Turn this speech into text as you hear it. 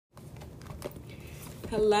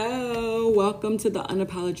Hello, welcome to the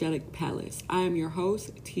Unapologetic Palace. I am your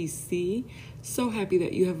host, TC. So happy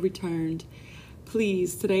that you have returned.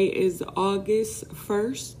 Please, today is August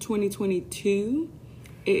 1st, 2022.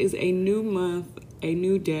 It is a new month, a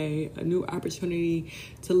new day, a new opportunity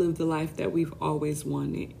to live the life that we've always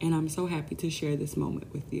wanted. And I'm so happy to share this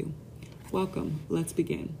moment with you. Welcome. Let's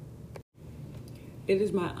begin. It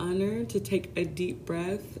is my honor to take a deep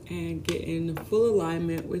breath and get in full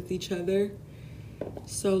alignment with each other.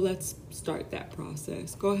 So let's start that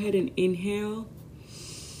process. Go ahead and inhale.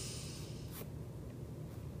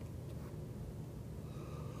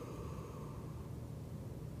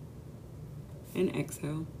 And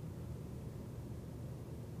exhale.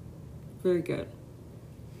 Very good.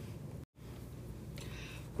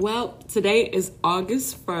 Well, today is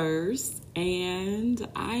August 1st, and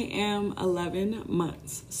I am 11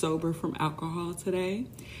 months sober from alcohol today.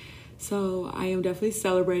 So I am definitely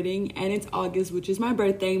celebrating, and it's August, which is my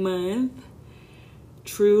birthday month.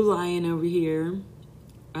 True lion over here.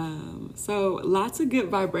 So lots of good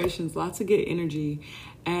vibrations, lots of good energy,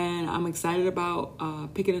 and I'm excited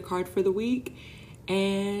about picking a card for the week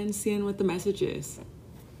and seeing what the message is.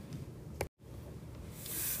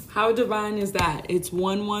 How divine is that? It's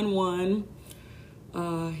 111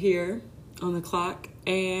 here on the clock,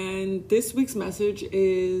 and this week's message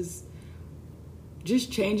is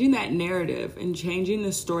just changing that narrative and changing the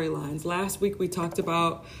storylines. Last week we talked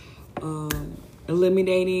about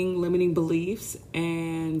eliminating limiting beliefs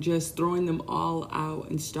and just throwing them all out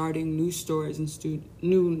and starting new stories and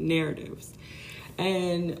new narratives.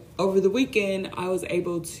 And over the weekend, I was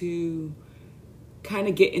able to kind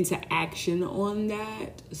of get into action on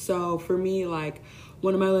that. So for me, like,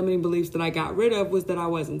 one of my limiting beliefs that I got rid of was that I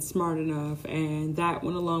wasn't smart enough. And that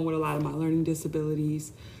went along with a lot of my learning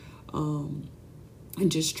disabilities. And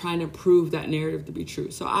just trying to prove that narrative to be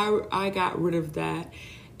true. So I got rid of that,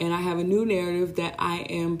 and I have a new narrative that I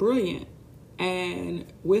am brilliant. And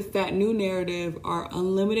with that new narrative are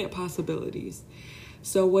unlimited possibilities.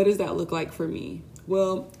 So what does that look like for me?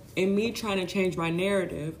 Well, in me trying to change my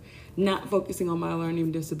narrative, not focusing on my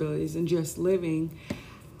learning disabilities and just living,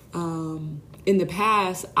 in the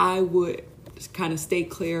past, I would kind of stay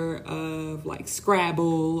clear of like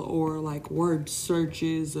Scrabble or like word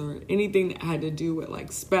searches or anything that had to do with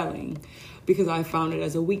like spelling, because I found it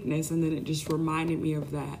as a weakness, and then it just reminded me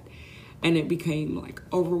of that, and it became like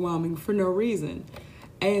overwhelming for no reason.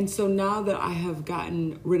 And so now that I have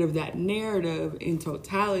gotten rid of that narrative in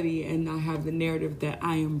totality, and I have the narrative that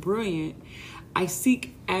I am brilliant, I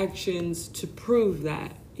seek actions to prove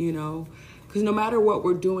that, because no matter what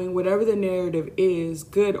we're doing, whatever the narrative is,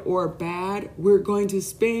 good or bad, we're going to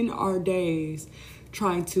spend our days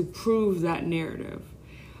trying to prove that narrative,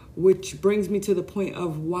 which brings me to the point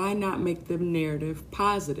of why not make the narrative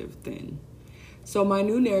positive then? So my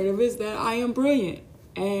new narrative is that I am brilliant.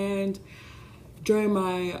 And during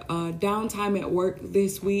my downtime at work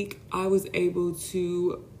this week, I was able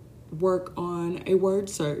to work on a word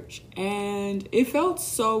search, and it felt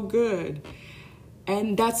so good.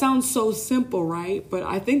 And that sounds so simple, right? But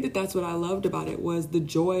I think that that's what I loved about it, was the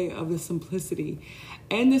joy of the simplicity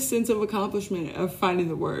and the sense of accomplishment of finding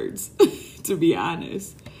the words, to be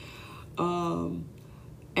honest. And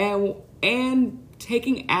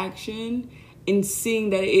taking action and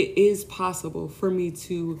seeing that it is possible for me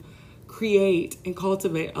to create and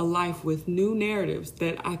cultivate a life with new narratives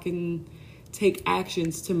that I can take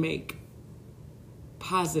actions to make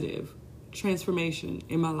positive transformation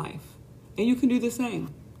in my life. And you can do the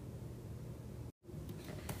same.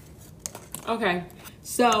 Okay,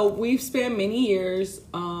 so we've spent many years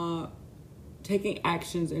taking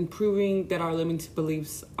actions and proving that our limiting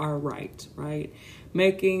beliefs are right?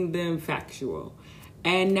 Making them factual.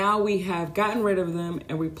 And now we have gotten rid of them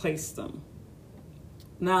and replaced them.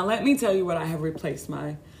 Now, let me tell you what I have replaced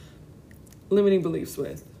my limiting beliefs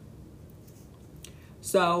with.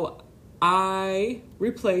 So I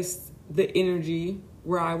replaced the energy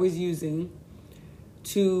where I was using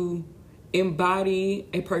to embody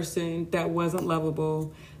a person that wasn't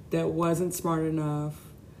lovable, that wasn't smart enough,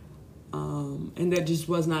 and that just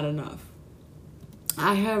was not enough.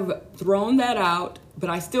 I have thrown that out, but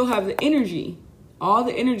I still have the energy. All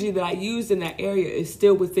the energy that I used in that area is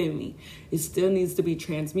still within me. It still needs to be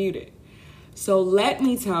transmuted. So let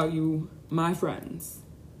me tell you, my friends,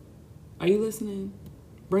 are you listening?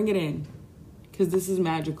 Bring it in, because this is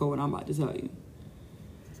magical what I'm about to tell you.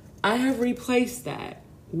 I have replaced that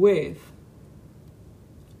with,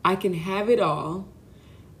 I can have it all,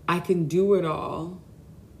 I can do it all,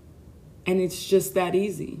 and it's just that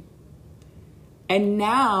easy. And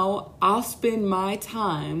now I'll spend my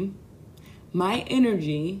time, my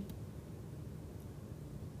energy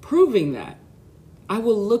proving that. I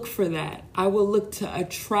will look for that. I will look to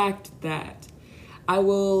attract that. I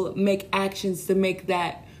will make actions to make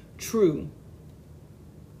that true.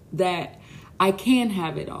 That I can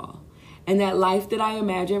have it all. And that life that I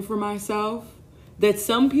imagine for myself, that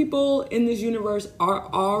some people in this universe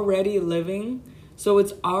are already living. So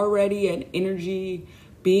it's already an energy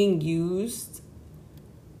being used,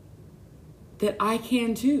 that I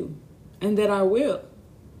can too. And that I will.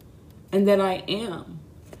 And that I am.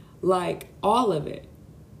 Like all of it.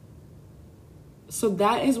 So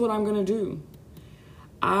that is what I'm going to do.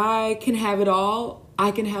 I can have it all.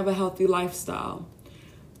 I can have a healthy lifestyle.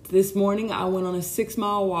 This morning, I went on a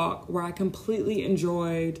 6-mile walk where I completely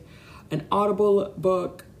enjoyed an Audible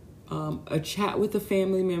book, a chat with a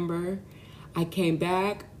family member. I came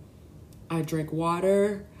back. I drank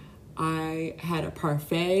water. I had a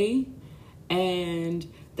parfait. And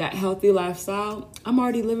that healthy lifestyle, I'm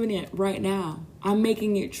already living it right now. I'm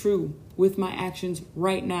making it true with my actions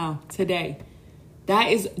right now, today.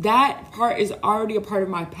 That part is already a part of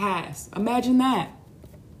my past. Imagine that.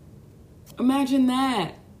 Imagine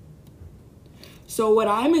that. So what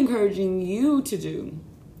I'm encouraging you to do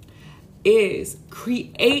is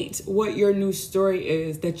create what your new story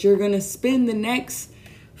is that you're going to spend the next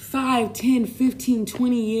 5, 10, 15,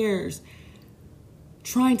 20 years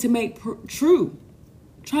trying to make true.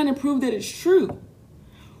 Trying to prove that it's true.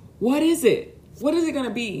 What is it? What is it going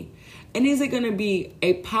to be? And is it going to be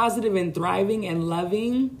a positive and thriving and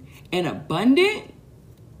loving and abundant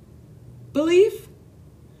belief?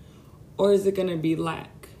 Or is it going to be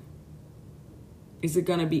lack? Is it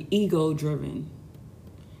going to be ego driven?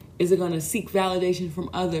 Is it going to seek validation from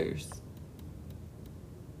others?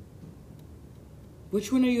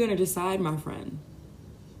 Which one are you going to decide, my friend?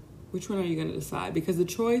 Which one are you going to decide? Because the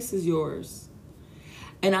choice is yours.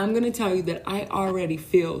 And I'm going to tell you that I already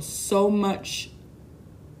feel so much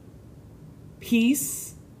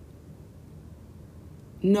peace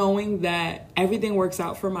knowing that everything works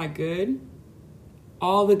out for my good.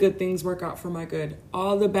 All the good things work out for my good.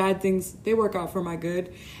 All the bad things, they work out for my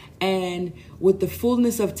good. And with the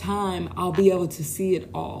fullness of time, I'll be able to see it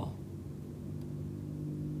all.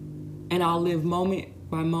 And I'll live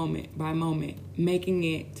moment by moment by moment, making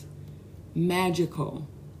it magical.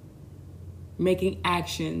 Making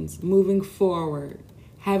actions, moving forward,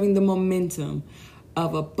 having the momentum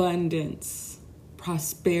of abundance,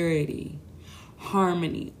 prosperity,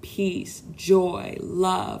 harmony, peace, joy,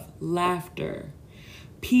 love, laughter,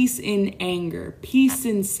 peace in anger, peace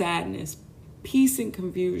in sadness, peace in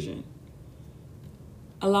confusion.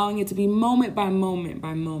 Allowing it to be moment by moment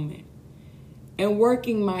by moment. And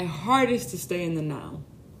working my hardest to stay in the now.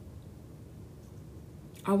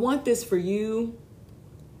 I want this for you.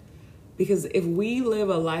 Because if we live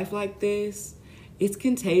a life like this, it's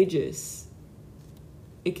contagious.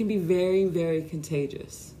 It can be very, very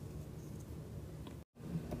contagious.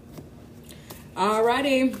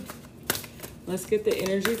 Alrighty. Let's get the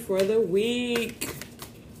energy for the week.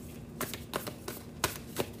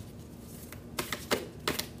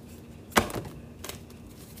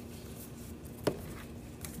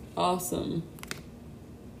 Awesome.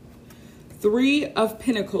 3 of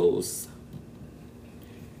Pentacles.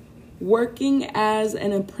 Working as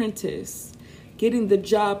an apprentice, getting the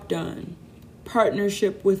job done,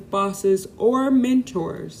 partnership with bosses or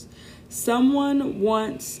mentors. Someone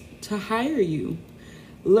wants to hire you,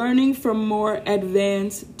 learning from more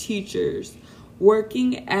advanced teachers,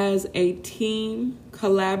 working as a team,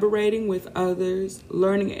 collaborating with others,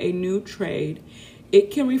 learning a new trade. It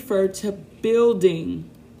can refer to building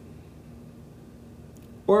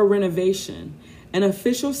or renovation. An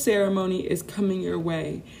official ceremony is coming your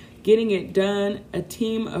way. Getting it done, a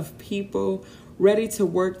team of people ready to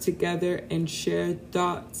work together and share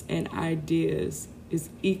thoughts and ideas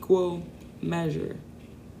is equal measure.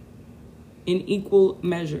 In equal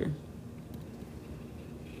measure.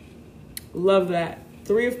 Love that.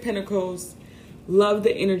 3 of Pentacles. Love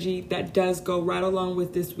the energy that does go right along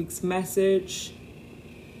with this week's message.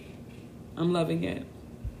 I'm loving it.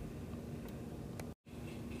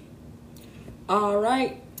 All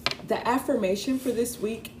right. The affirmation for this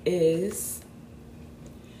week is,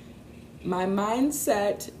 my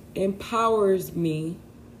mindset empowers me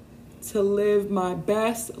to live my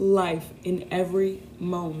best life in every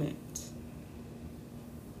moment.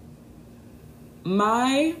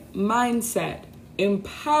 My mindset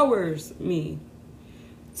empowers me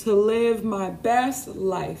to live my best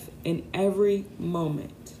life in every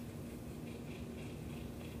moment.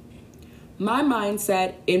 My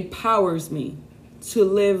mindset empowers me to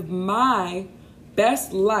live my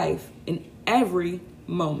best life in every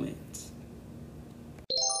moment.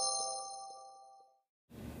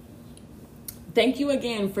 Thank you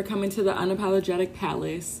again for coming to the Unapologetic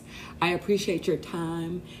Palace. I appreciate your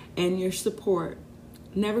time and your support.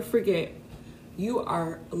 Never forget, you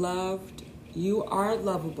are loved, you are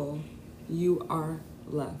lovable, you are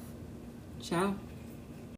loved. Ciao.